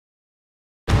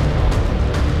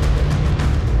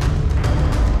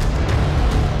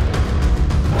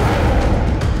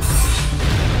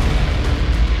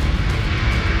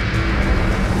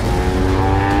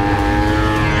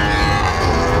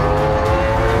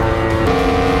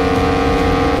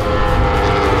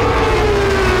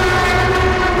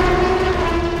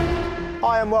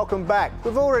back.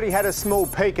 We've already had a small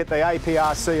peek at the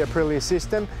APRC Aprilia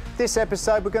system. This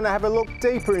episode we're going to have a look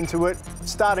deeper into it,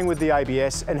 starting with the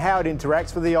ABS and how it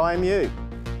interacts with the IMU.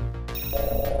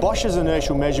 Bosch's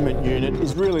inertial measurement unit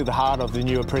is really the heart of the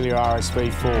new Aprilia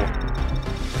RSV4.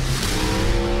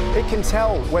 It can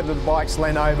tell whether the bike's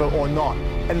lean over or not,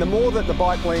 and the more that the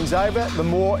bike leans over, the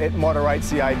more it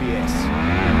moderates the ABS.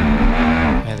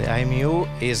 The IMU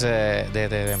is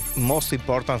the most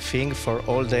important thing for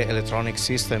all the electronic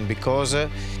system, because it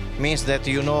means that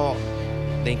you know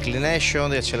the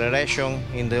inclination, the acceleration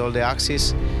in all the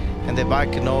axes, and the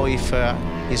bike know if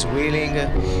it's wheeling,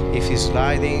 if it's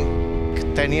sliding.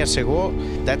 10 years ago,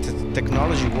 that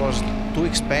technology was too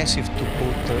expensive to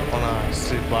put on a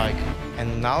street bike.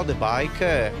 And now the bike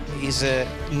is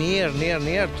near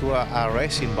to a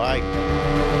racing bike.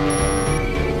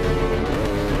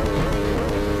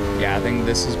 Yeah, I think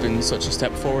this has been such a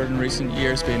step forward in recent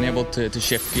years, being able to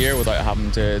shift gear without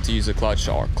having to use the clutch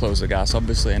or close the gas,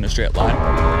 obviously, in a straight line.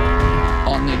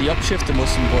 On the upshift, the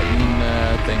most important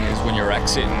thing is when you're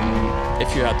exiting,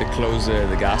 if you had to close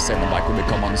the gas, then the bike would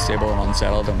become unstable and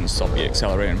unsettled and stop you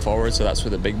accelerating forward, so that's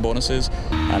where the big bonus is.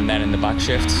 And then in the back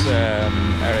shifts,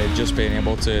 just being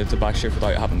able to backshift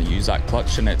without having to use that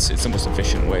clutch, and it's the most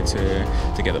efficient way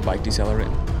to get the bike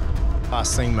decelerating.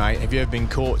 Last thing, mate, have you ever been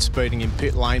caught speeding in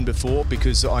pit lane before?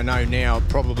 Because I know now,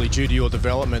 probably due to your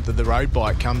development, that the road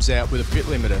bike comes out with a pit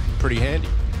limiter. Pretty handy.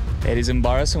 It is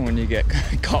embarrassing when you get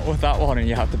caught with that one and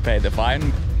you have to pay the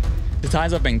fine. The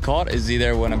times I've been caught is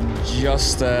either when I'm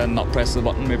just not pressed the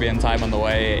button maybe in time on the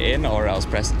way in, or else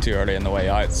pressed it too early on the way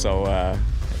out. So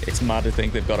it's mad to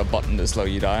think they've got a button to slow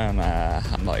you down, and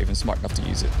I'm not even smart enough to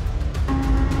use it.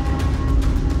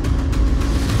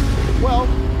 Well,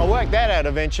 I'll work that out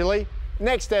eventually.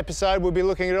 Next episode, we'll be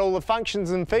looking at all the functions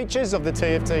and features of the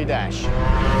TFT Dash.